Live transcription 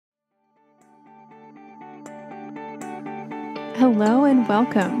Hello and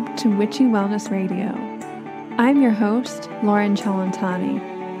welcome to Witchy Wellness Radio. I'm your host, Lauren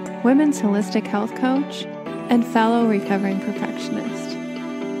Celentani, women's holistic health coach and fellow recovering perfectionist.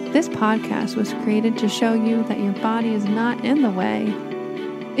 This podcast was created to show you that your body is not in the way,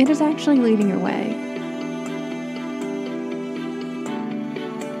 it is actually leading your way.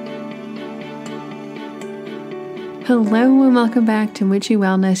 Hello and welcome back to Witchy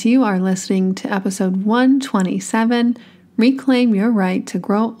Wellness. You are listening to episode 127, Reclaim Your Right to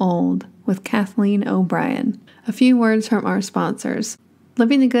Grow Old with Kathleen O'Brien. A few words from our sponsors.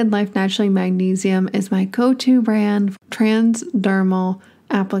 Living the Good Life Naturally Magnesium is my go-to brand transdermal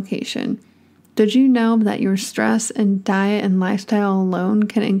application. Did you know that your stress and diet and lifestyle alone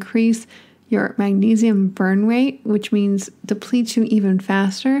can increase your magnesium burn rate, which means depletes you even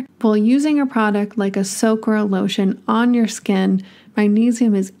faster? While using a product like a soak or a lotion on your skin,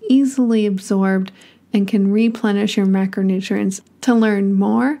 magnesium is easily absorbed and can replenish your macronutrients. To learn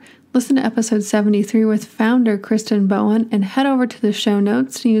more, listen to episode 73 with founder Kristen Bowen and head over to the show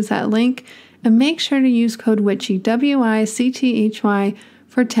notes to use that link, and make sure to use code WICHY, WICTHY,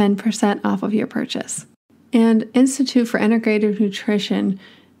 for 10% off of your purchase. And Institute for Integrative Nutrition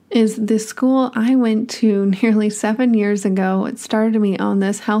is the school I went to nearly 7 years ago. It started me on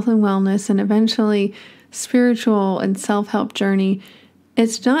this health and wellness and eventually spiritual and self-help journey.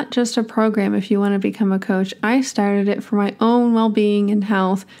 It's not just a program if you want to become a coach. I started it for my own well-being and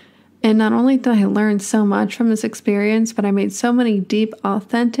health. And not only did I learn so much from this experience, but I made so many deep,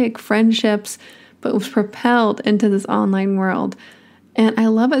 authentic friendships, but was propelled into this online world. And I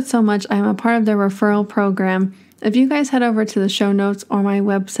love it so much. I'm a part of the referral program. If you guys head over to the show notes or my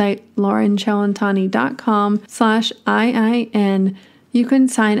website, laurenchelentani.com/IIN, you can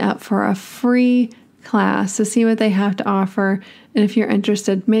sign up for a free class to see what they have to offer. And if you're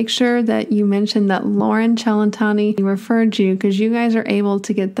interested, make sure that you mention that Lauren Celentani referred you, because you guys are able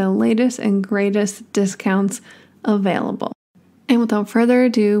to get the latest and greatest discounts available. And without further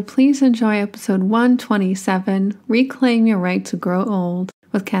ado, please enjoy episode 127, Reclaim Your Right to Grow Old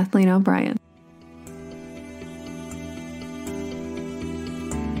with Kathleen O'Brien.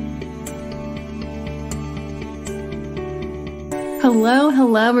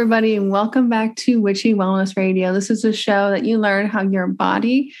 Hello, everybody, and welcome back to Witchy Wellness Radio. This is a show that you learn how your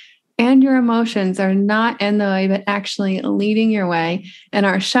body and your emotions are not in the way, but actually leading your way. And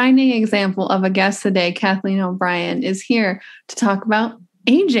our shining example of a guest today, Kathleen O'Brien, is here to talk about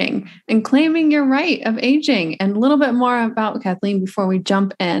aging and claiming your right of aging. And a little bit more about Kathleen before we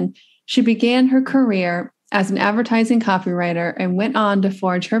jump in. She began her career as an advertising copywriter and went on to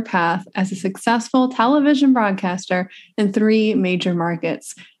forge her path as a successful television broadcaster in 3 major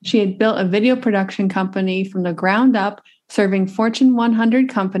markets. She had built a video production company from the ground up, serving Fortune 100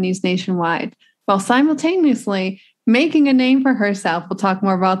 companies nationwide, while simultaneously making a name for herself. We'll talk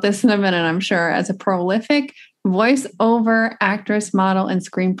more about this in a minute, I'm sure, as a prolific voiceover actress, model, and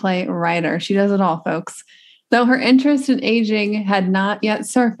screenplay writer. She does it all, folks. Though her interest in aging had not yet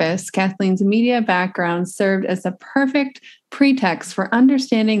surfaced, Kathleen's media background served as a perfect pretext for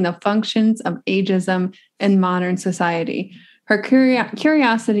understanding the functions of ageism in modern society. Her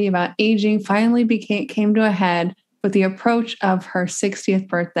curiosity about aging finally came to a head with the approach of her 60th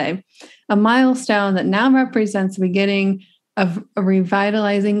birthday, a milestone that now represents the beginning of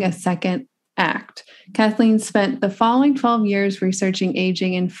revitalizing a second act. Kathleen spent the following 12 years researching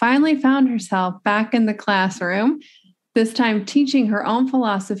aging and finally found herself back in the classroom, this time teaching her own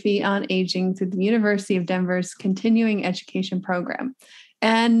philosophy on aging through the University of Denver's continuing education program.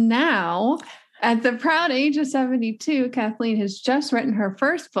 And now, at the proud age of 72, Kathleen has just written her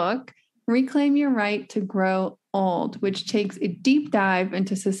first book, Reclaim Your Right to Grow Old, which takes a deep dive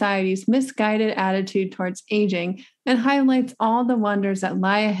into society's misguided attitude towards aging and highlights all the wonders that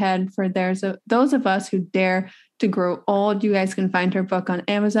lie ahead for those of us who dare to grow old. You guys can find her book on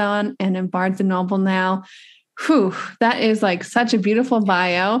Amazon and in Barnes & Noble now. Whew, that is like such a beautiful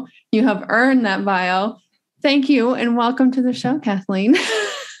bio. You have earned that bio. Thank you and welcome to the show, Kathleen.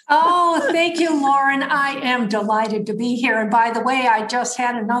 Oh, thank you, Lauren. I am delighted to be here. And by the way, I just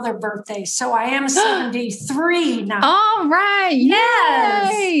had another birthday, so I am 73 now. All right.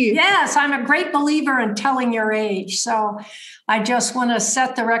 Yes. Yay. Yes, I'm a great believer in telling your age. So I just want to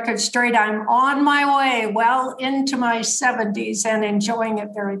set the record straight. I'm on my way well into my 70s and enjoying it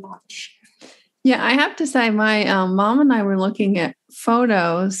very much. Yeah, I have to say my mom and I were looking at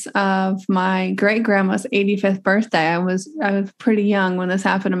photos of my great-grandma's 85th birthday. I was pretty young when this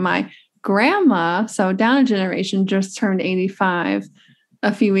happened. And my grandma, so down a generation, just turned 85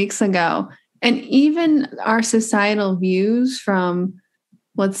 a few weeks ago. And even our societal views from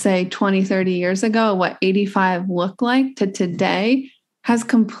let's say 20, 30 years ago, what 85 looked like to today has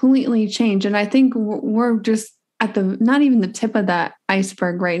completely changed. And I think we're just at not even the tip of that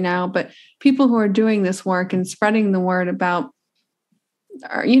iceberg right now, but people who are doing this work and spreading the word about,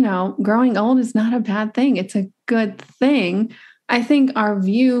 growing old is not a bad thing. It's a good thing. I think our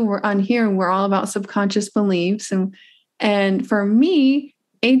view on here, we're all about subconscious beliefs. And for me,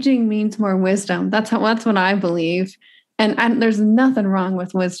 aging means more wisdom. That's what I believe. And there's nothing wrong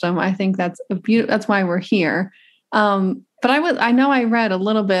with wisdom. I think that's why we're here. But I know I read a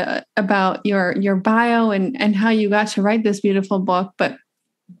little bit about your bio and how you got to write this beautiful book, but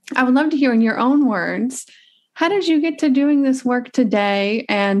I would love to hear in your own words, how did you get to doing this work today?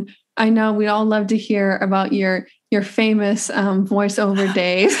 And I know we'd all love to hear about your famous voiceover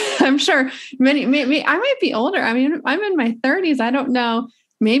days. I'm sure many, I might be older. I mean, I'm in my 30s. I don't know.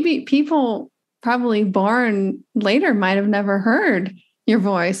 Maybe people probably born later might have never heard your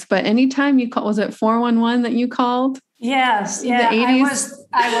voice, but anytime you call, was it 411 that you called? Yes. Yeah. I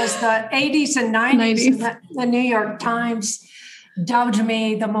was the 80s and 90s. The New York Times dubbed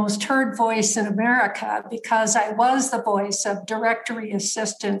me the most heard voice in America because I was the voice of directory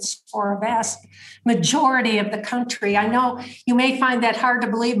assistants for a vast majority of the country. I know you may find that hard to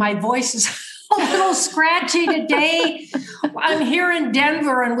believe. My voice is a little scratchy today. I'm here in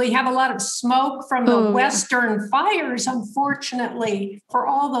Denver and we have a lot of smoke from the Western fires, unfortunately, for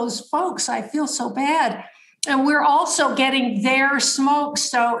all those folks. I feel so bad. And we're also getting their smoke,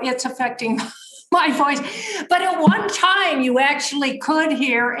 so it's affecting my voice. But at one time, you actually could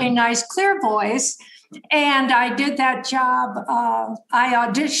hear a nice, clear voice. And I did that job. I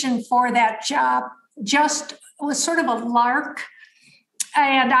auditioned for that job. It was sort of a lark.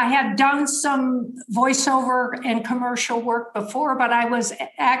 And I had done some voiceover and commercial work before, but I was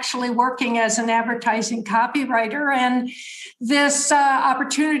actually working as an advertising copywriter. And this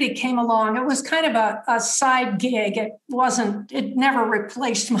opportunity came along. It was kind of a side gig. It never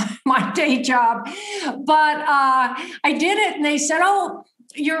replaced my day job. But I did it, and they said, "Oh,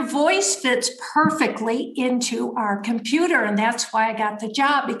 your voice fits perfectly into our computer." And that's why I got the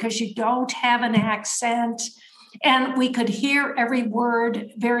job, because you don't have an accent. And we could hear every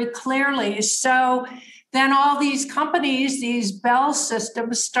word very clearly. So then all these companies, these Bell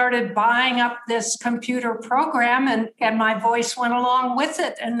systems, started buying up this computer program, and my voice went along with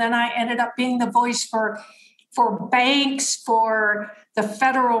it. And then I ended up being the voice for banks, for the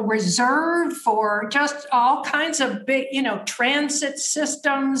Federal Reserve, for just all kinds of big, transit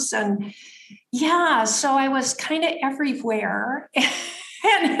systems. And yeah, so I was kind of everywhere.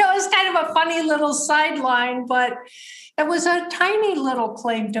 And it was kind of a funny little sideline, but it was a tiny little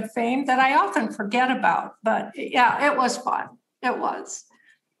claim to fame that I often forget about. But yeah, it was fun. It was.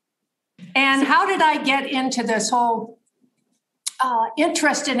 And how did I get into this whole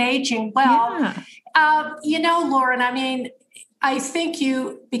interest in aging? Well, Lauren, I mean, I think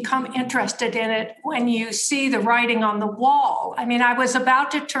you become interested in it when you see the writing on the wall. I mean, I was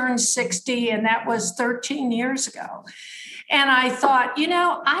about to turn 60, and that was 13 years ago. And I thought,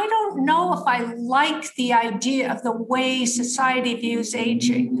 I don't know if I like the idea of the way society views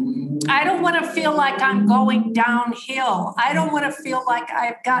aging. I don't want to feel like I'm going downhill. I don't want to feel like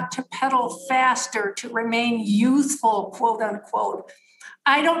I've got to pedal faster to remain youthful, quote unquote.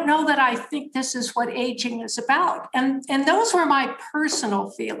 I don't know that I think this is what aging is about. And those were my personal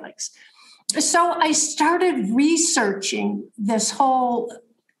feelings. So I started researching this whole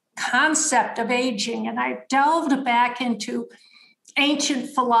concept of aging, and I delved back into ancient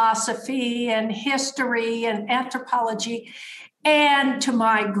philosophy and history and anthropology. And to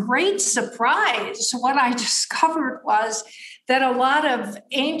my great surprise, what I discovered was that a lot of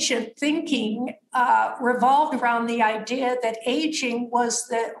ancient thinking revolved around the idea that aging was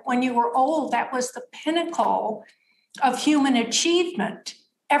that when you were old, that was the pinnacle of human achievement.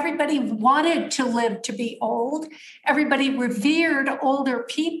 Everybody wanted to live to be old. Everybody revered older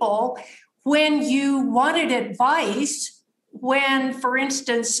people. When you wanted advice, when, for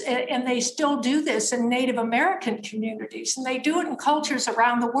instance, and they still do this in Native American communities, and they do it in cultures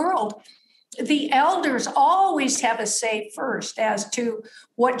around the world, the elders always have a say first as to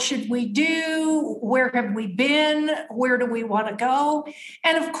what should we do, where have we been, where do we want to go.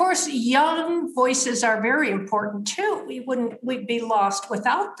 And of course, young voices are very important too. We'd be lost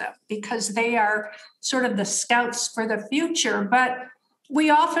without them because they are sort of the scouts for the future. But we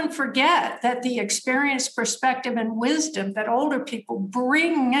often forget that the experience, perspective, and wisdom that older people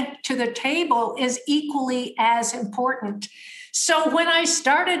bring to the table is equally as important. So when I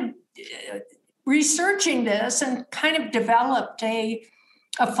started researching this and kind of developed a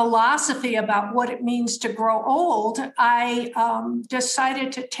a philosophy about what it means to grow old, I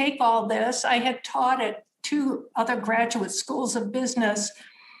decided to take all this. I had taught at 2 other graduate schools of business,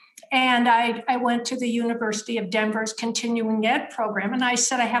 and I went to the University of Denver's continuing ed program, and I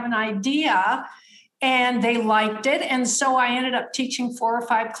said, I have an idea, and they liked it. And so I ended up teaching 4 or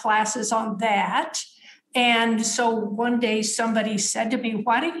 5 classes on that. And so one day somebody said to me,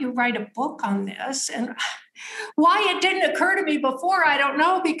 why don't you write a book on this? And why it didn't occur to me before, I don't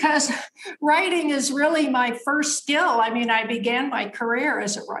know, because writing is really my first skill. I mean, I began my career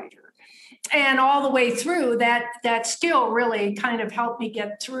as a writer. And all the way through that skill really kind of helped me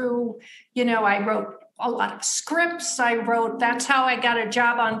get through. I wrote a lot of scripts. That's how I got a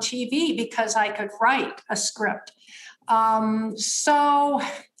job on TV, because I could write a script.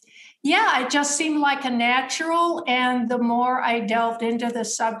 It just seemed like a natural. And the more I delved into the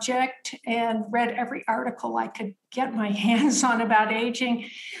subject and read every article I could get my hands on about aging,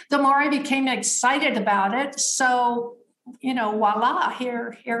 the more I became excited about it. So, voila,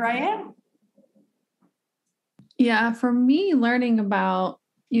 here I am. Yeah, for me, learning about,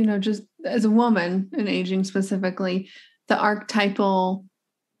 just as a woman in aging specifically, the archetypal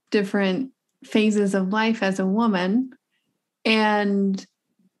different phases of life as a woman, and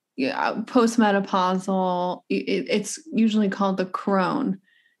postmenopausal, it's usually called the crone,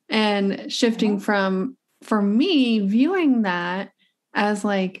 and shifting from, for me, viewing that as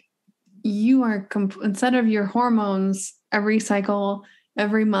like, you are, instead of your hormones every cycle,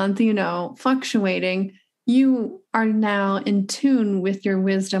 every month, fluctuating, you are now in tune with your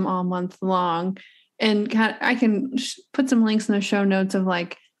wisdom all month long. And I can put some links in the show notes of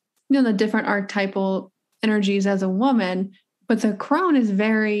the different archetypal energies as a woman, but the crone is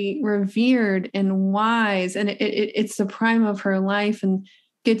very revered and wise, and it's the prime of her life, and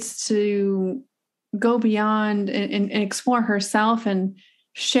gets to go beyond and explore herself and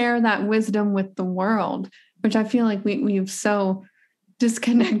share that wisdom with the world, which I feel like we've so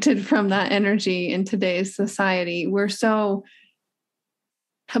disconnected from that energy in today's society. We're so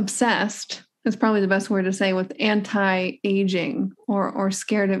obsessed, that's probably the best word to say, with anti-aging or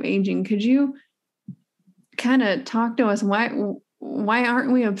scared of aging. Could you kind of talk to us, why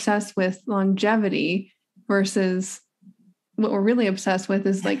aren't we obsessed with longevity versus what we're really obsessed with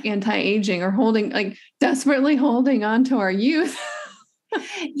is like anti-aging, or desperately holding on to our youth?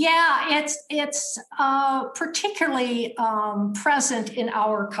 Yeah, it's particularly present in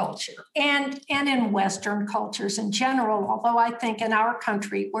our culture and in Western cultures in general. Although I think in our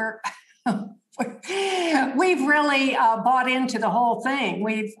country we've really bought into the whole thing.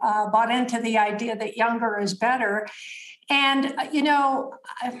 We've bought into the idea that younger is better, and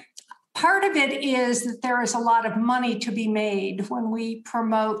part of it is that there is a lot of money to be made when we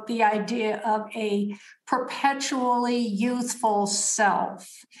promote the idea of a perpetually youthful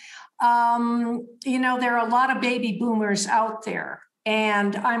self. There are a lot of baby boomers out there,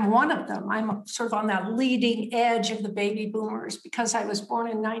 and I'm one of them. I'm sort of on that leading edge of the baby boomers because I was born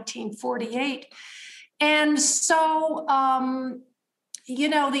in 1948. And so,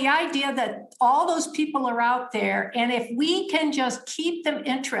 the idea that all those people are out there, and if we can just keep them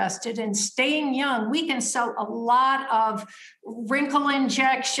interested in staying young, we can sell a lot of wrinkle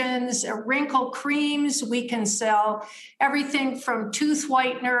injections, wrinkle creams. We can sell everything from tooth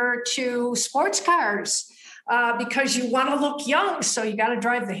whitener to sports cars. Because you want to look young. So you got to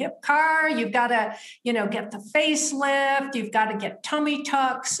drive the hip car. You've got to, get the facelift. You've got to get tummy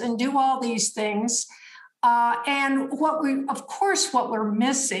tucks and do all these things. And what we're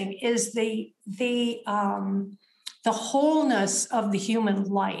missing is the wholeness of the human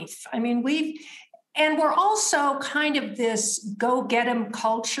life. I mean, we're also kind of this go get 'em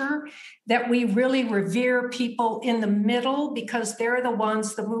culture that we really revere people in the middle because they're the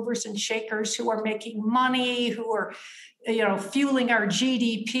ones, the movers and shakers, who are making money, who are, fueling our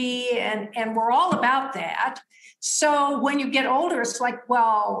GDP, and we're all about that. So when you get older, it's like,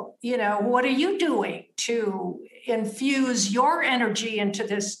 well, what are you doing to infuse your energy into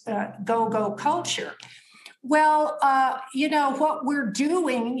this go-go culture? Well, what we're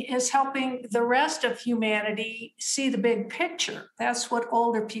doing is helping the rest of humanity see the big picture. That's what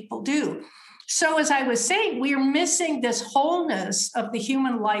older people do. So as I was saying, we're missing this wholeness of the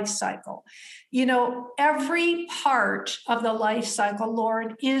human life cycle. Every part of the life cycle,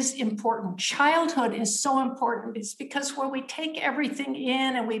 Lauren, is important. Childhood is so important. It's because where we take everything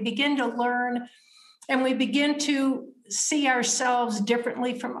in and we begin to learn and we begin to see ourselves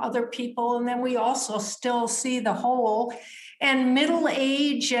differently from other people. And then we also still see the whole. And middle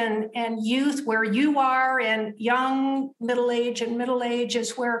age and youth, where you are, and young middle age and middle age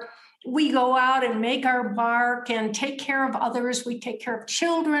is where we go out and make our mark and take care of others. We take care of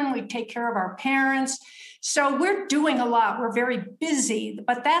children. We take care of our parents. So we're doing a lot. We're very busy,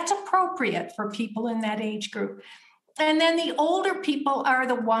 but that's appropriate for people in that age group. And then the older people are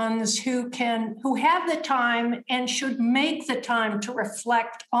the ones who have the time and should make the time to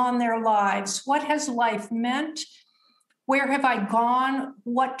reflect on their lives. What has life meant? Where have I gone?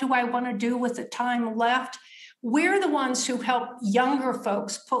 What do I want to do with the time left? We're the ones who help younger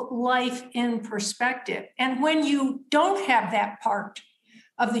folks put life in perspective. And when you don't have that part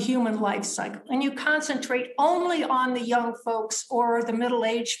of the human life cycle and you concentrate only on the young folks or the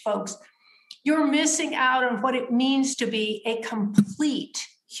middle-aged folks, you're missing out on what it means to be a complete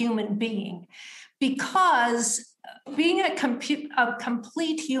human being. Because being a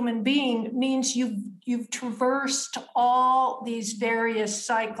complete human being means you've traversed all these various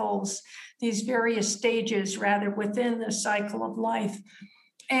cycles, these various stages, rather, within the cycle of life.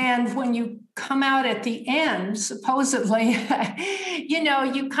 And when you come out at the end, supposedly,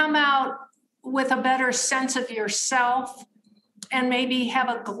 you come out with a better sense of yourself and maybe have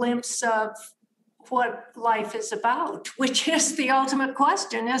a glimpse of what life is about, which is the ultimate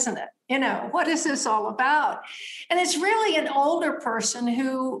question, isn't it? What is this all about? And it's really an older person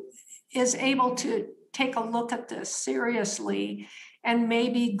who is able to take a look at this seriously and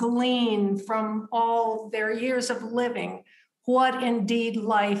maybe glean from all their years of living what indeed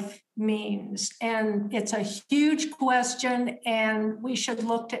life means. And it's a huge question, and we should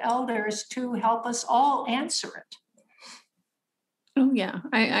look to elders to help us all answer it. Oh, yeah,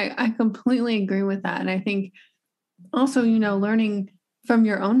 I completely agree with that. And I think also, learning from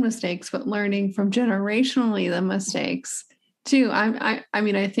your own mistakes, but learning from generationally the mistakes too. I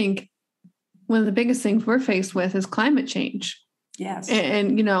think one of the biggest things we're faced with is climate change. Yes.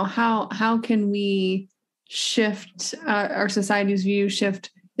 And how can we shift our society's view, shift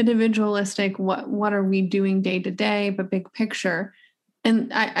individualistic, what are we doing day to day, but big picture.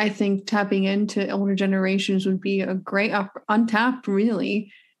 And I think tapping into older generations would be a great untapped,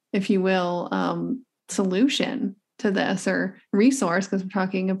 really, if you will, solution to this, or resource, because we're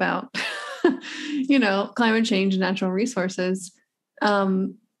talking about, climate change and natural resources.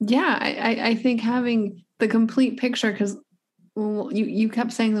 I think having the complete picture, because you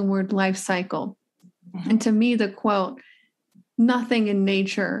kept saying the word life cycle. Mm-hmm. And to me, the quote, "Nothing in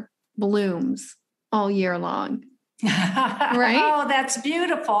nature blooms all year long." Right? Oh, that's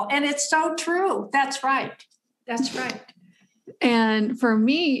beautiful. And it's so true. That's right. That's right. And for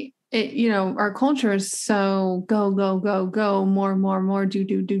me, our culture is so go, go, go, go, more,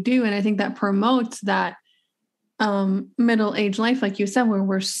 do. And I think that promotes that middle-aged life, like you said, where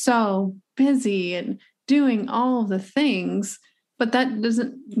we're so busy and doing all of the things, but that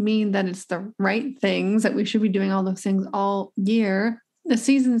doesn't mean that it's the right things, that we should be doing all those things all year. The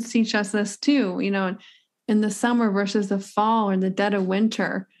seasons teach us this too, in the summer versus the fall or the dead of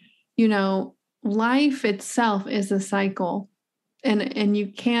winter. Life itself is a cycle, and you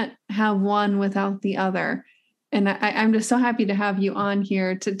can't have one without the other. And I'm just so happy to have you on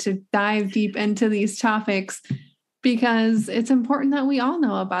here to dive deep into these topics, because it's important that we all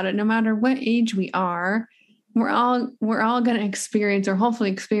know about it, no matter what age we are. We're all going to experience, or hopefully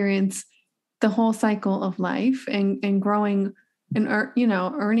experience, the whole cycle of life, and growing and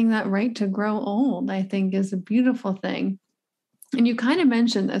earning that right to grow old, I think, is a beautiful thing. And you kind of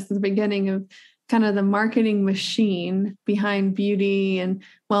mentioned this at the beginning of kind of the marketing machine behind beauty and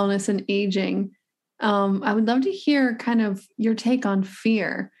wellness and aging. I would love to hear kind of your take on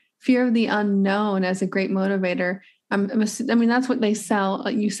fear of the unknown as a great motivator. That's what they sell.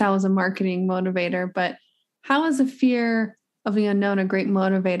 You sell as a marketing motivator, but how is the fear of the unknown a great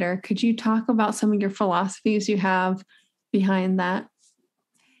motivator? Could you talk about some of your philosophies you have behind that?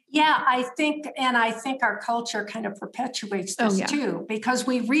 Yeah, I think our culture kind of perpetuates this too, because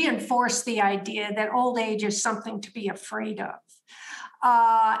we reinforce the idea that old age is something to be afraid of.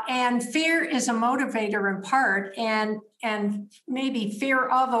 And fear is a motivator in part, and maybe fear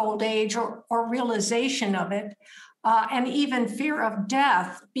of old age or realization of it, and even fear of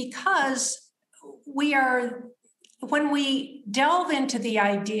death, because when we delve into the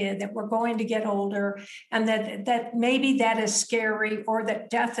idea that we're going to get older and that maybe that is scary, or that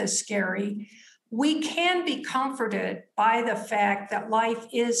death is scary, we can be comforted by the fact that life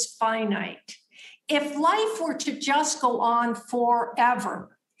is finite. If life were to just go on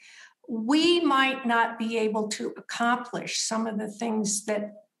forever, we might not be able to accomplish some of the things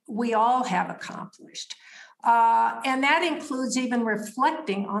that we all have accomplished. And that includes even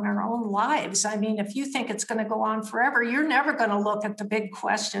reflecting on our own lives. I mean, if you think it's going to go on forever, you're never going to look at the big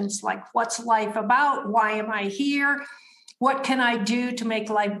questions like, what's life about? Why am I here? what can I do to make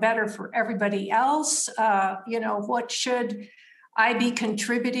life better for everybody else? What should I be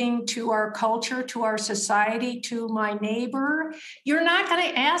contributing to our culture, to our society, to my neighbor? You're not going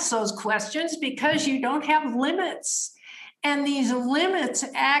to ask those questions because you don't have limits. And these limits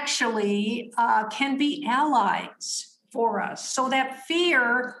actually can be allies for us. So that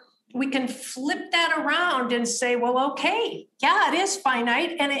fear, we can flip that around and say, well, okay, yeah, it is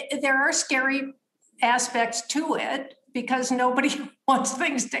finite. And there are scary aspects to it, because nobody wants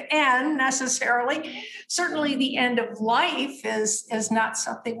things to end necessarily. Certainly the end of life is not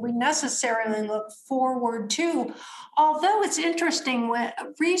something we necessarily look forward to. Although it's interesting, when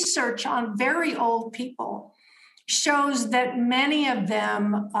research on very old people shows that many of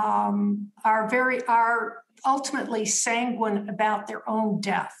them are ultimately sanguine about their own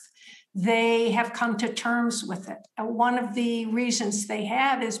death. They have come to terms with it. And one of the reasons they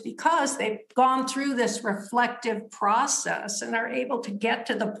have is because they've gone through this reflective process and are able to get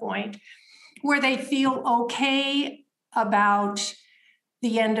to the point where they feel okay about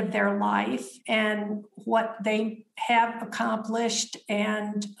the end of their life and what they have accomplished.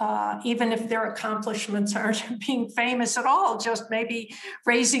 And even if their accomplishments aren't being famous at all, just maybe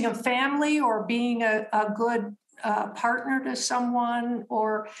raising a family or being a good partner to someone,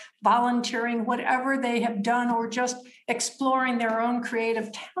 or volunteering, whatever they have done, or just exploring their own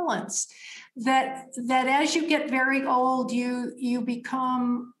creative talents, that as you get very old, you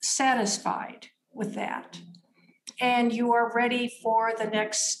become satisfied with that, and you are ready for the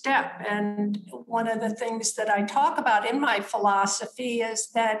next step. And one of the things that I talk about in my philosophy is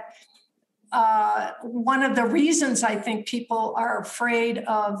that one of the reasons I think people are afraid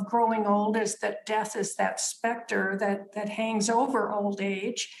of growing old is that death is that specter that hangs over old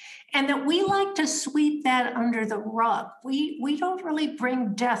age, and that we like to sweep that under the rug. We don't really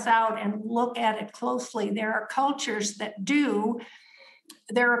bring death out and look at it closely. There are cultures that do.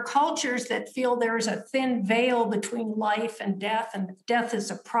 There are cultures that feel there's a thin veil between life and death is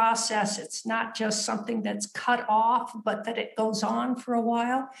a process. It's not just something that's cut off, but that it goes on for a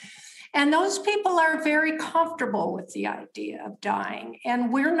while. And those people are very comfortable with the idea of dying.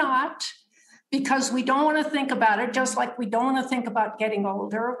 And we're not, because we don't want to think about it, just like we don't want to think about getting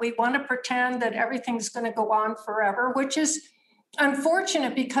older. We want to pretend that everything's going to go on forever, which is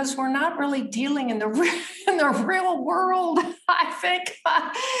unfortunate because we're not really dealing in the real world. I think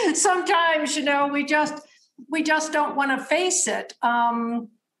sometimes, we just don't want to face it.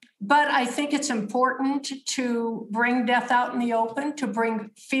 But I think it's important to bring death out in the open, to bring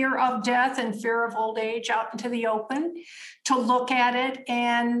fear of death and fear of old age out into the open, to look at it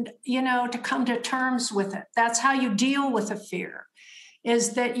and, to come to terms with it. That's how you deal with a fear,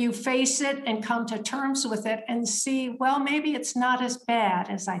 is that you face it and come to terms with it and see, well, maybe it's not as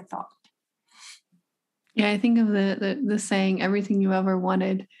bad as I thought. Yeah, I think of the saying, everything you ever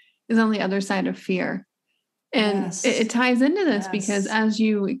wanted is on the other side of fear. And yes. it ties into this, yes. Because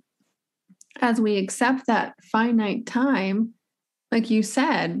as we accept that finite time, like you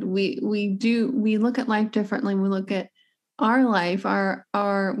said, we look at life differently. We look at our life, our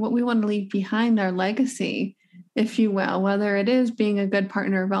what we want to leave behind, our legacy, if you will, whether it is being a good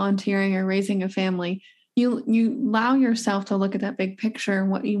partner, volunteering, or raising a family. You allow yourself to look at that big picture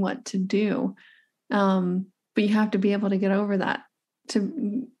and what you want to do. But you have to be able to get over that. I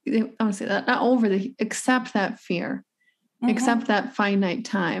want to say that, accept that fear, accept that finite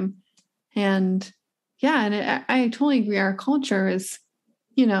time. And yeah, and I totally agree. Our culture is,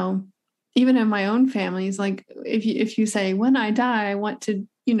 even in my own family, is like, if you say, when I die, I want to,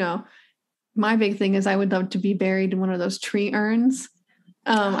 my big thing is I would love to be buried in one of those tree urns.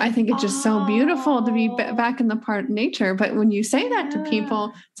 I think it's just so beautiful to be back in the part of nature. But when you say that to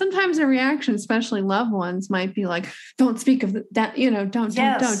people, sometimes the reaction, especially loved ones, might be like, don't speak of that, don't.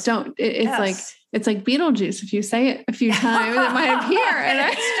 It's like Beetlejuice. If you say it a few times, it might appear.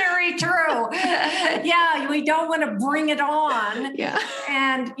 And it's very true. Yeah, we don't want to bring it on. Yeah.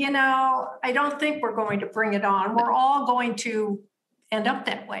 And, I don't think we're going to bring it on. We're all going to end up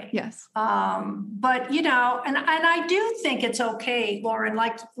that way. Yes. But, and I do think it's okay, Lauren,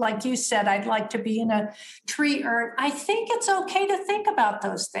 like you said, I'd like to be in a tree urn. I think it's okay to think about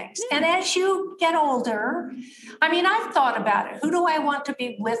those things. Yeah. And as you get older, I've thought about it. Who do I want to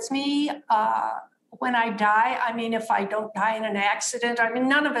be with me when I die? If I don't die in an accident,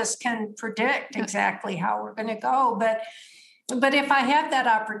 none of us can predict exactly how we're going to go, but if I have that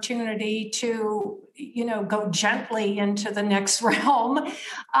opportunity to, go gently into the next realm,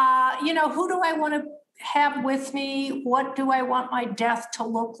 who do I want to have with me, what do I want my death to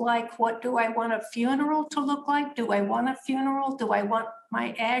look like? What do I want a funeral to look like? Do I want a funeral? Do I want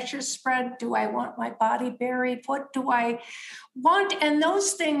my ashes spread? Do I want my body buried? What do I want? And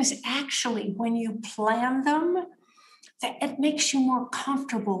those things actually, when you plan them, it makes you more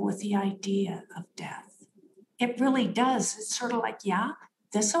comfortable with the idea of death. It really does. It's sort of like, yeah,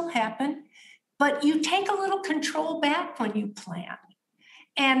 this will happen. But you take a little control back when you plan.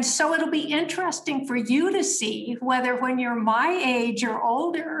 And so it'll be interesting for you to see whether when you're my age or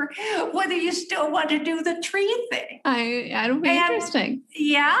older, whether you still want to do the tree thing. It'll be interesting.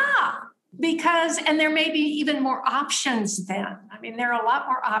 Yeah, and there may be even more options then. I mean, there are a lot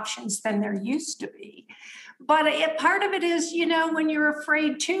more options than there used to be. But part of it is, when you're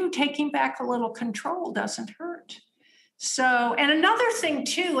afraid too, taking back a little control doesn't hurt. So, and another thing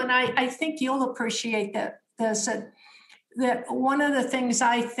too, and I think you'll appreciate that one of the things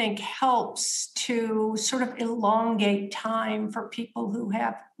I think helps to sort of elongate time for people who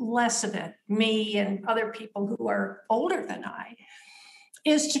have less of it, me and other people who are older than I,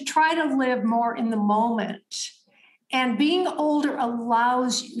 is to try to live more in the moment. And being older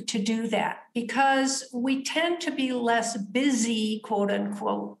allows you to do that because we tend to be less busy, quote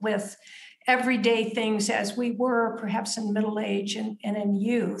unquote, with everyday things as we were perhaps in middle age and in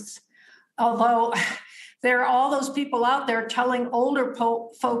youth. Although there are all those people out there telling older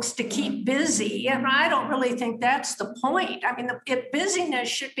folks to keep busy. And I don't really think that's the point. I mean, busyness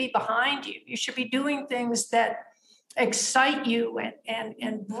should be behind you. You should be doing things that excite you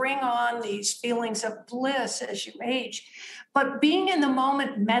and bring on these feelings of bliss as you age. But being in the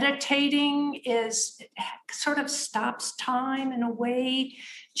moment, meditating sort of stops time in a way.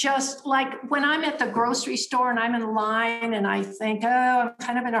 Just like when I'm at the grocery store and I'm in line and I think, oh, I'm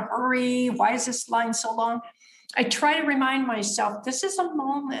kind of in a hurry. Why is this line so long? I try to remind myself, this is a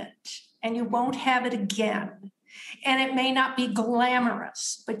moment and you won't have it again. And it may not be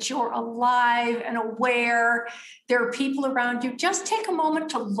glamorous, but you're alive and aware. There are people around you. Just take a moment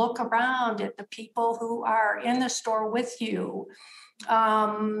to look around at the people who are in the store with you.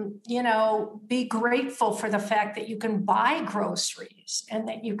 Be grateful for the fact that you can buy groceries and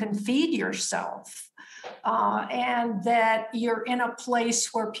that you can feed yourself. And that you're in a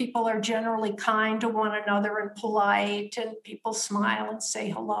place where people are generally kind to one another and polite and people smile and say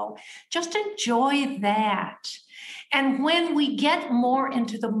hello. Just enjoy that. And when we get more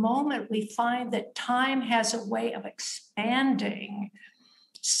into the moment, we find that time has a way of expanding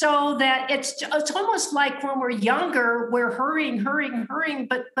so that it's almost like when we're younger, we're hurrying,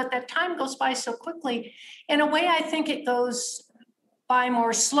 but that time goes by so quickly. In a way, I think it goes by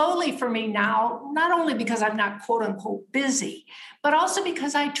more slowly for me now, not only because I'm not quote unquote busy, but also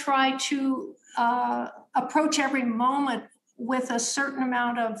because I try to approach every moment with a certain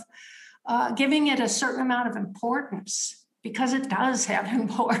amount of giving it a certain amount of importance, because it does have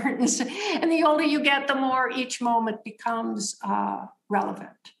importance. And the older you get, the more each moment becomes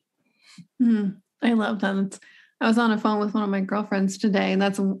relevant. I love that. I was on a phone with one of my girlfriends today, and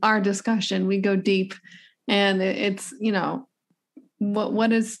that's our discussion. We go deep, and it's,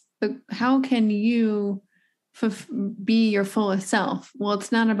 how can you be your fullest self? Well,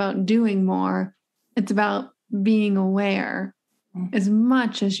 it's not about doing more. It's about being aware as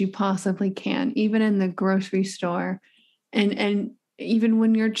much as you possibly can, even in the grocery store, and even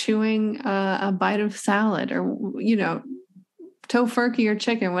when you're chewing a bite of salad or, tofurkey or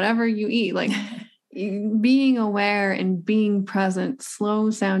chicken, whatever you eat, like being aware and being present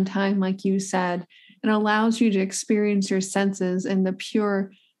slows down time, like you said, and allows you to experience your senses and the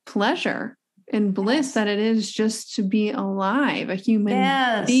pure pleasure and bliss that it is just to be alive, a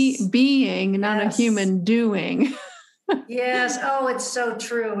human being, not a human doing. Yes. Oh, it's so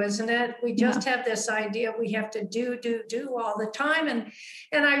true, isn't it? We just have this idea we have to do all the time. And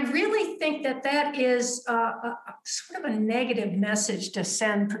I really think that is a sort of a negative message to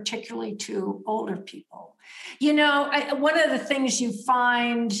send, particularly to older people. One of the things you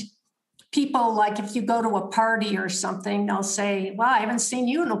find people, like if you go to a party or something, they'll say, well, I haven't seen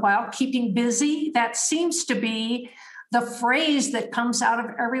you in a while, keeping busy. That seems to be the phrase that comes out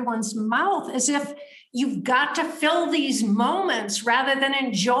of everyone's mouth, as if you've got to fill these moments rather than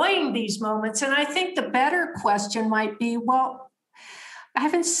enjoying these moments. And I think the better question might be, well, I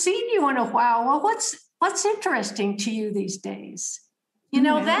haven't seen you in a while. Well, what's interesting to you these days?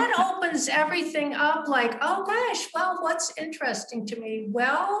 That opens everything up, like, oh gosh, well, what's interesting to me?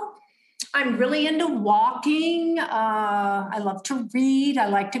 Well, I'm really into walking. I love to read. I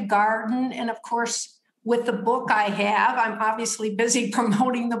like to garden. And of course, with the book I have. I'm obviously busy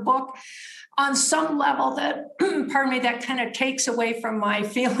promoting the book on some level that, pardon me, that kind of takes away from my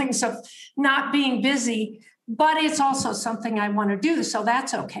feelings of not being busy, but it's also something I want to do. So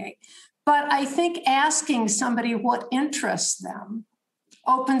that's okay. But I think asking somebody what interests them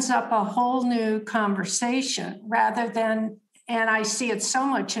opens up a whole new conversation rather than, and I see it so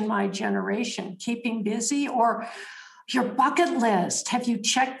much in my generation, keeping busy or your bucket list. Have you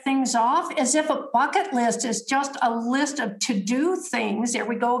checked things off? As if a bucket list is just a list of to-do things. There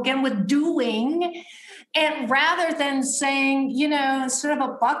we go again with doing. And rather than saying, instead of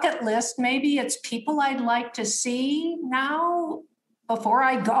a bucket list, maybe it's people I'd like to see now before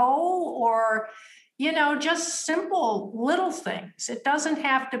I go, or, just simple little things. It doesn't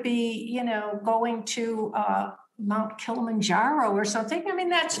have to be, going to Mount Kilimanjaro or something. I mean,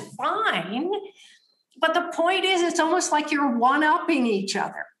 that's fine. But the point is, it's almost like you're one-upping each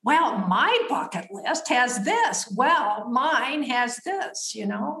other. Well, my bucket list has this. Well, mine has this,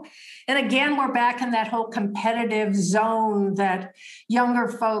 And again, we're back in that whole competitive zone that younger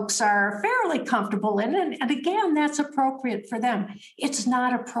folks are fairly comfortable in. And again, that's appropriate for them. It's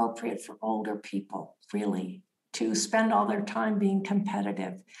not appropriate for older people, really, to spend all their time being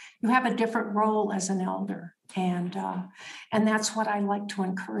competitive. You have a different role as an elder. And that's what I like to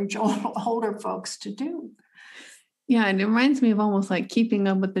encourage older folks to do. Yeah, and it reminds me of almost like keeping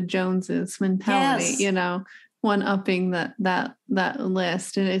up with the Joneses mentality, yes. One-upping that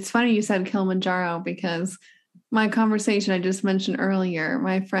list. And it's funny you said Kilimanjaro, because my conversation I just mentioned earlier,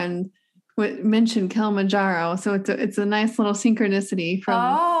 my friend mentioned Kilimanjaro. So it's a nice little synchronicity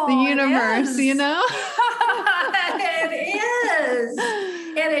from the universe, It is.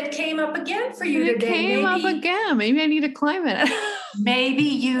 And it came up again for you today. It came up again. Maybe I need to climb it. Maybe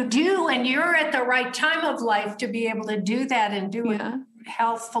you do, and you're at the right time of life to be able to do that and do it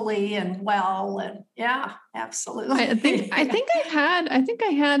healthfully and well. And yeah, absolutely. I think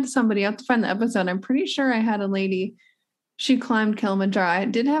I had somebody up to find the episode. I'm pretty sure I had a lady. She climbed Kilimanjaro. I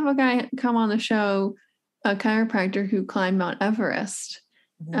did have a guy come on the show, a chiropractor who climbed Mount Everest.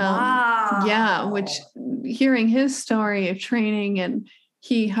 Wow. Which hearing his story of training, and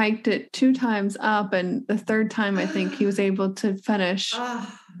he hiked it 2 times up, and the 3rd time I think he was able to finish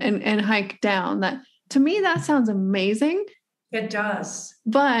and hike down. That, to me, that sounds amazing. It does.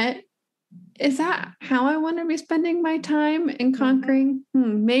 But is that how I want to be spending my time in conquering?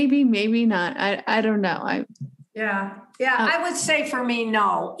 Maybe not. I don't know. I would say for me,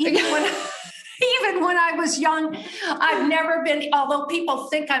 no. Even when I was young, I've never been, although people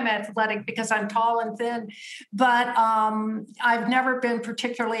think I'm athletic because I'm tall and thin, but I've never been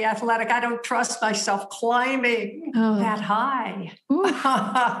particularly athletic. I don't trust myself climbing that high.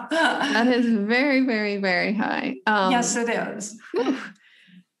 That is very, very, very high. Yes, it is.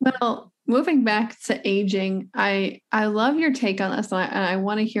 Well, moving back to aging, I love your take on this, and I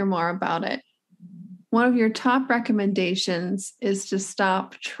want to hear more about it. One of your top recommendations is to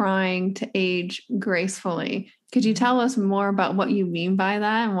stop trying to age gracefully. Could you tell us more about what you mean by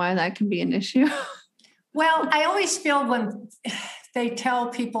that and why that can be an issue? Well, I always feel when they tell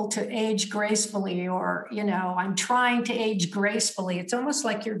people to age gracefully, or, I'm trying to age gracefully, it's almost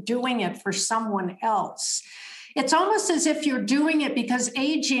like you're doing it for someone else. It's almost as if you're doing it because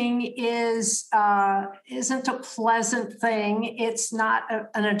aging isn't a pleasant thing. It's not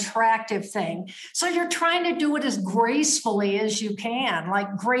an attractive thing. So you're trying to do it as gracefully as you can,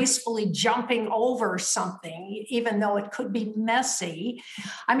 like gracefully jumping over something, even though it could be messy.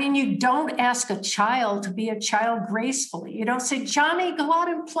 I mean, you don't ask a child to be a child gracefully. You don't say, Johnny, go out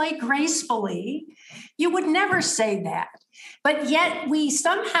and play gracefully. You would never say that. But yet we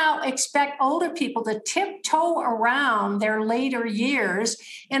somehow expect older people to tiptoe around their later years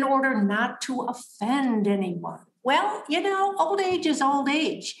in order not to offend anyone. Well, old age is old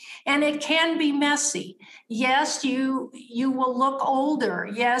age, and it can be messy. Yes, you will look older.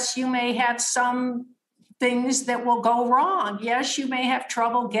 Yes, you may have some things that will go wrong. Yes, you may have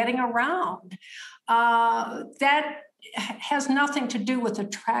trouble getting around. That has nothing to do with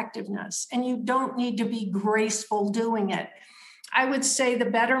attractiveness, and you don't need to be graceful doing it. I would say the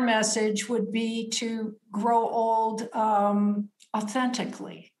better message would be to grow old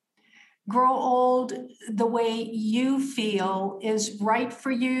authentically. Grow old the way you feel is right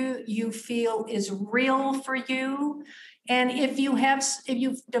for you, you feel is real for you. And if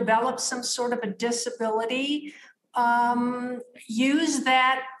you've developed some sort of a disability, use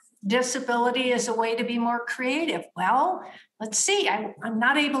that disability as a way to be more creative. Well, let's see, I'm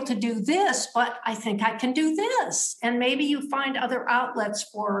not able to do this, but I think I can do this. And maybe you find other outlets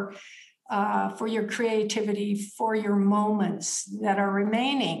for for your creativity, for your moments that are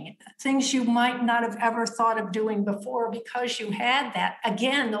remaining, things you might not have ever thought of doing before because you had that.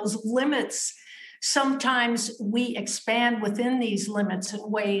 Again, those limits, sometimes we expand within these limits in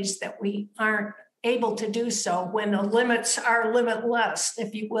ways that we aren't able to do so when the limits are limitless,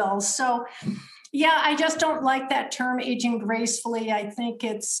 if you will. So yeah, I just don't like that term, aging gracefully. I think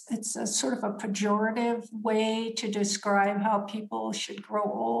it's a sort of a pejorative way to describe how people should grow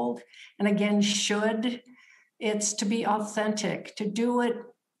old. And again, should. It's to be authentic, to do it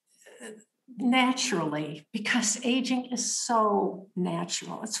naturally, because aging is so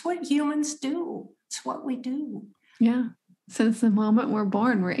natural. It's what humans do. It's what we do. Yeah. Since the moment we're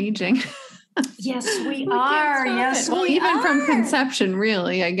born, we're aging. Yes, we are. Yes, well, we even are. From conception,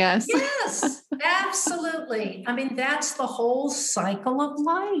 really, I guess. Yes, absolutely. I mean, that's the whole cycle of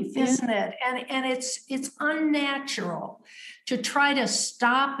life, isn't it? And it's unnatural to try to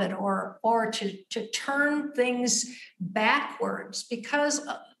stop it or to turn things backwards, because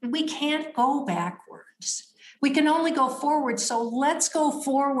we can't go backwards. We can only go forward. So let's go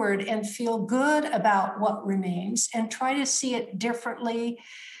forward and feel good about what remains and try to see it differently,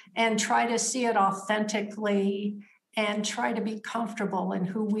 and try to see it authentically, and try to be comfortable in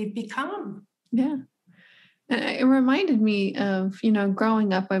who we've become. Yeah. And it reminded me of,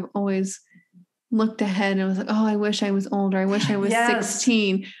 growing up, I've always looked ahead and was like, oh, I wish I was older. I wish I was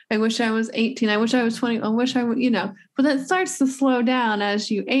 16. I wish I was 18. I wish I was 20. I wish I would, but that starts to slow down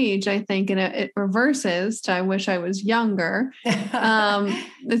as you age, I think, and it reverses to, I wish I was younger.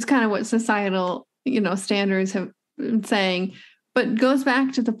 It's kind of what societal, standards have been saying. But goes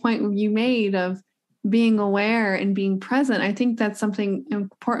back to the point where you made of being aware and being present. I think that's something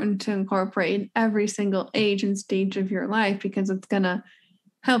important to incorporate in every single age and stage of your life, because it's going to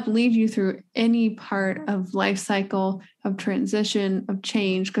help lead you through any part of life cycle, of transition, of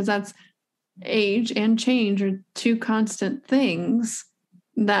change, because that's age and change are two constant things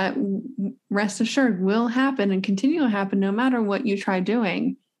that, rest assured, will happen and continue to happen no matter what you try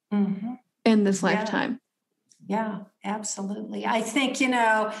doing in this lifetime. Yeah, absolutely. I think,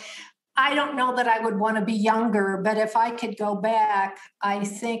 I don't know that I would want to be younger, but if I could go back, I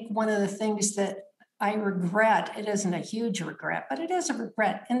think one of the things that I regret, it isn't a huge regret, but it is a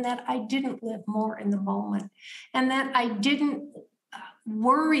regret, in that I didn't live more in the moment, and that I didn't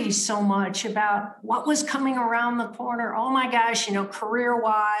worry so much about what was coming around the corner. Oh my gosh,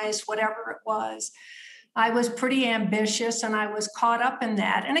 career-wise, whatever it was. I was pretty ambitious and I was caught up in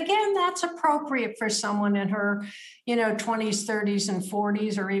that. And again, that's appropriate for someone in her, 20s, 30s, and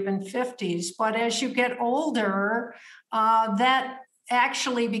 40s, or even 50s. But as you get older, that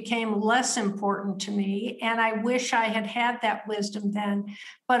actually became less important to me. And I wish I had had that wisdom then.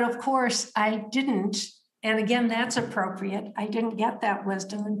 But of course, I didn't. And again, that's appropriate. I didn't get that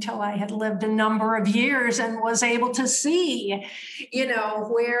wisdom until I had lived a number of years and was able to see,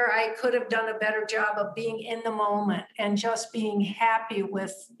 where I could have done a better job of being in the moment and just being happy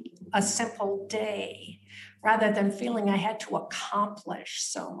with a simple day, rather than feeling I had to accomplish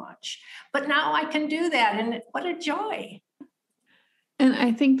so much. But now I can do that, and what a joy. And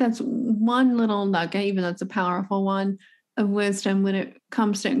I think that's one little nugget, even though it's a powerful one, of wisdom when it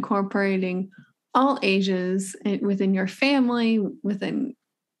comes to incorporating all ages within your family, within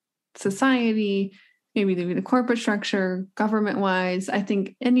society, maybe the corporate structure, government-wise. I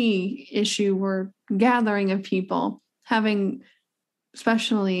think any issue or gathering of people, having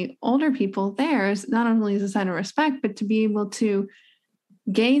especially older people there, is not only as a sign of respect, but to be able to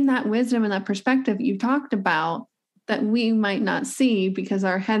gain that wisdom and that perspective you talked about that we might not see because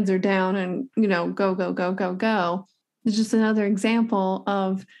our heads are down and, go, go, go, go, go. It's just another example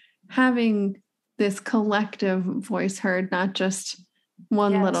of having this collective voice heard, not just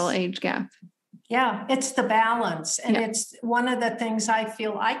one little age gap. Yeah, it's the balance. And it's one of the things I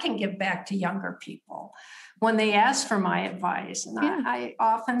feel I can give back to younger people when they ask for my advice. And I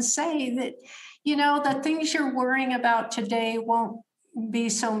often say that, the things you're worrying about today won't be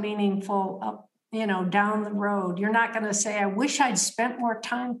so meaningful down the road. You're not going to say, I wish I'd spent more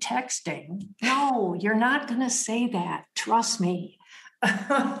time texting. No, you're not going to say that. Trust me.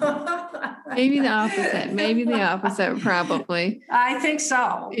 Maybe the opposite, probably. I think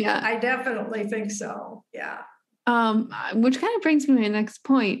so. Yeah. I definitely think so. Yeah. Which kind of brings me to my next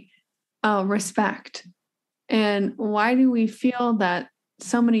point, respect. And why do we feel that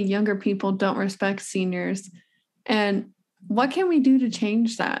so many younger people don't respect seniors? And what can we do to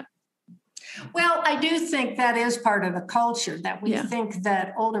change that? Well, I do think that is part of the culture, that we think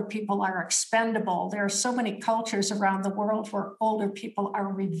that older people are expendable. There are so many cultures around the world where older people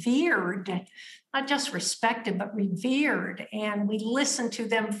are revered, not just respected, but revered. And we listen to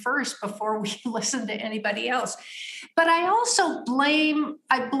them first before we listen to anybody else. But I blame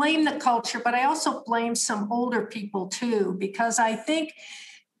the culture, but I also blame some older people too, because I think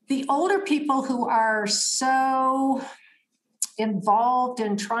the older people who are so involved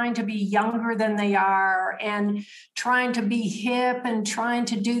in trying to be younger than they are and trying to be hip and trying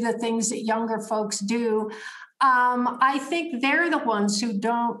to do the things that younger folks do, I think they're the ones who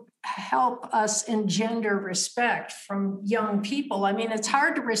don't help us engender respect from young people. I mean, it's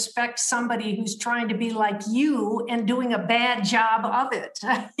hard to respect somebody who's trying to be like you and doing a bad job of it.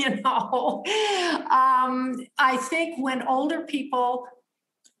 I think when older people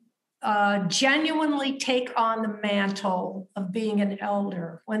genuinely take on the mantle of being an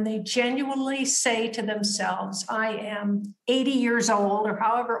elder, when they genuinely say to themselves, I am 80 years old or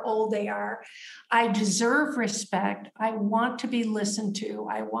however old they are, I deserve respect. I want to be listened to.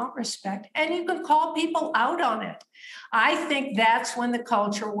 I want respect. And you can call people out on it. I think that's when the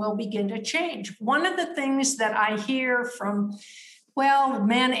culture will begin to change. One of the things that I hear from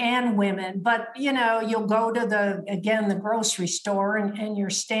men and women, but you'll go to the grocery store and you're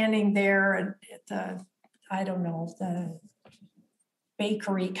standing there at the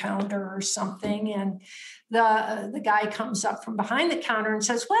bakery counter or something. And the guy comes up from behind the counter and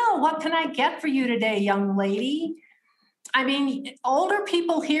says, well, what can I get for you today, young lady? I mean, older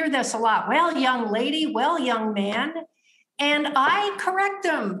people hear this a lot. Well, young lady, well, young man. And I correct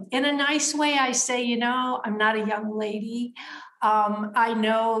them in a nice way. I say, I'm not a young lady. I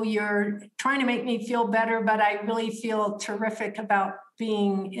know you're trying to make me feel better, but I really feel terrific about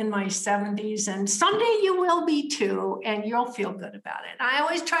being in my 70s. And someday you will be too, and you'll feel good about it. I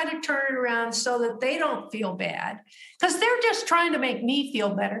always try to turn it around so that they don't feel bad, because they're just trying to make me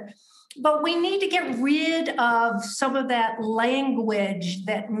feel better. But we need to get rid of some of that language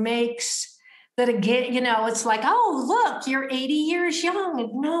that makes that again, it's like, oh, look, you're 80 years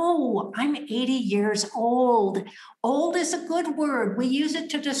young. No, I'm 80 years old. Old is a good word. We use it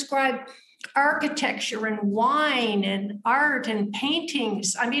to describe architecture and wine and art and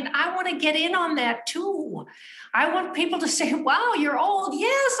paintings. I mean, I want to get in on that too. I want people to say, wow, you're old.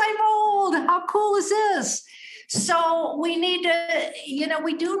 Yes, I'm old. How cool is this? So we need to,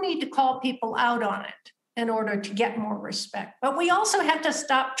 we do need to call people out on it in order to get more respect. But we also have to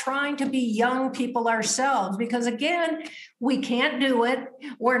stop trying to be young people ourselves, because again, we can't do it.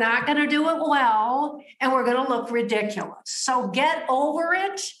 We're not going to do it well, and we're going to look ridiculous. So get over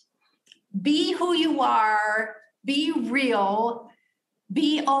it. Be who you are. Be real.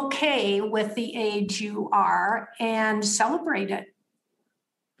 Be okay with the age you are and celebrate it.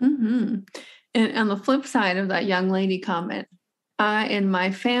 Mm-hmm. And on the flip side of that young lady comment, in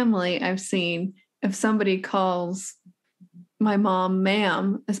my family, I've seen if somebody calls my mom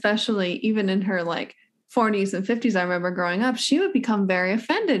ma'am, especially even in her 40s and 50s, I remember growing up, she would become very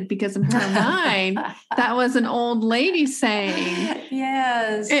offended because in her mind, that was an old lady saying.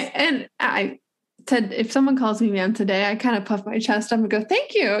 Yes. And I said, if someone calls me ma'am today, I kind of puff my chest up and go,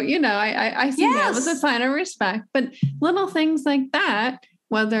 thank you. I see ma'am as a sign of respect. But little things like that,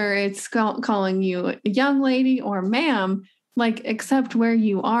 whether it's calling you a young lady or ma'am, accept where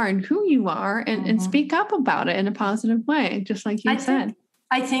you are and who you are and speak up about it in a positive way, just like you said.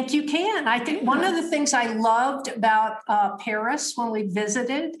 I think you can. I think one of the things I loved about Paris when we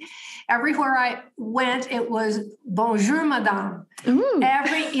visited, everywhere I went, it was bonjour, madame. Ooh.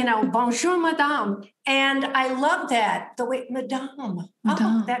 Bonjour, madame. And I love that, the way, madame.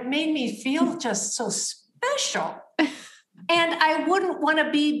 Oh, that made me feel just so special. And I wouldn't want to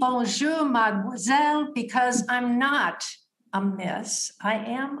be bonjour, mademoiselle, because I'm not a miss. I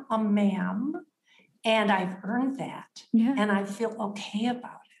am a ma'am, and I've earned that. Yeah. And I feel okay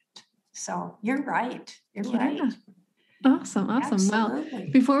about it. So you're right. You're right. Awesome. Absolutely.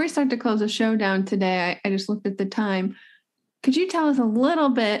 Well, before we start to close the show down today, I just looked at the time. Could you tell us a little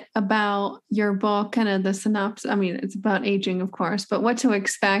bit about your book, kind of the synopsis? I mean, it's about aging, of course, but what to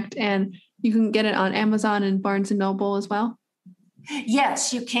expect, and you can get it on Amazon and Barnes & Noble as well?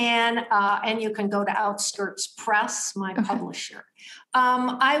 Yes, you can. And you can go to Outskirts Press, my publisher.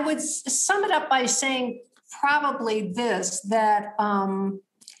 I would sum it up by saying probably this, that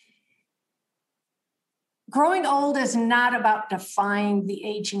growing old is not about defying the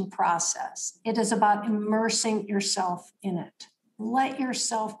aging process. It is about immersing yourself in it. Let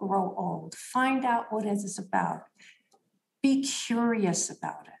yourself grow old. Find out what it is about. Be curious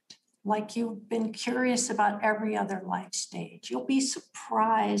about it. like you've been curious about every other life stage. You'll be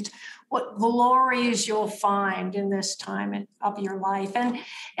surprised what glories you'll find in this time of your life. And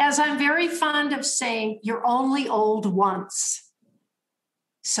as I'm very fond of saying, you're only old once,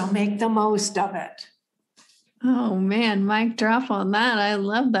 so make the most of it. Oh man, mic drop on that. I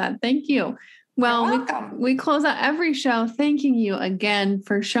love that. Thank you. Well, we close out every show thanking you again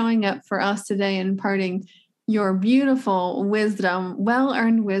for showing up for us today and imparting your beautiful wisdom,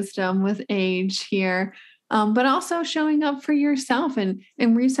 well-earned wisdom with age here, but also showing up for yourself and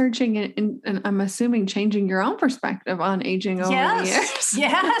researching and I'm assuming changing your own perspective on aging over the years.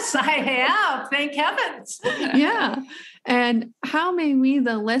 Yes, I have. Thank heavens. Yeah. And how may we,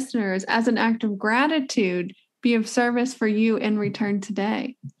 the listeners, as an act of gratitude, be of service for you in return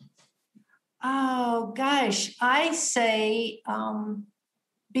today? Oh, gosh. I say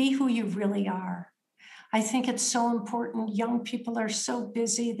be who you really are. I think it's so important. Young people are so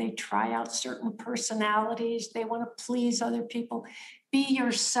busy. They try out certain personalities. They want to please other people. Be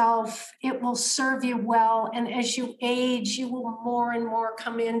yourself. It will serve you well. And as you age, you will more and more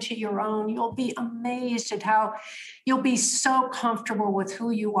come into your own. You'll be amazed at how you'll be so comfortable with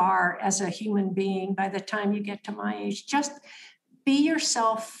who you are as a human being by the time you get to my age. Just be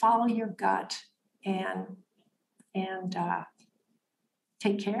yourself, follow your gut, and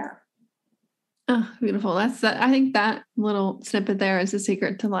take care. Oh, beautiful. I think that little snippet there is the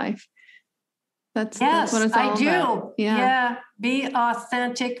secret to life. That's what it's all about. Yeah. Be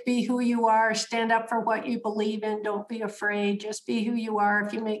authentic, be who you are, stand up for what you believe in. Don't be afraid. Just be who you are.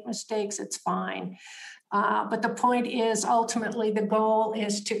 If you make mistakes, it's fine. But the point is, ultimately, the goal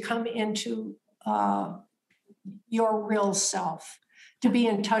is to come into your real self, to be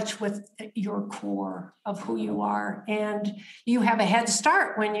in touch with your core of who you are. And you have a head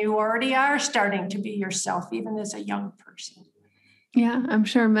start when you already are starting to be yourself, even as a young person. Yeah, I'm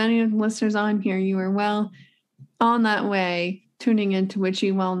sure many of the listeners on here, you are well on that way, tuning into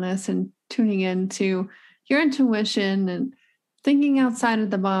witchy wellness and tuning into your intuition and thinking outside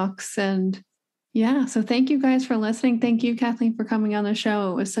of the box. And yeah, so thank you guys for listening. Thank you, Kathleen, for coming on the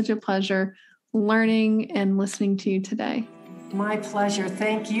show. It was such a pleasure learning and listening to you today. My pleasure.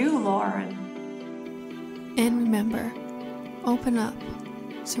 Thank you, Lauren. And remember, open up,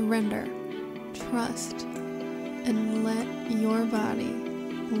 surrender, trust, and let your body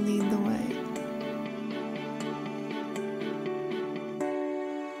lead the way.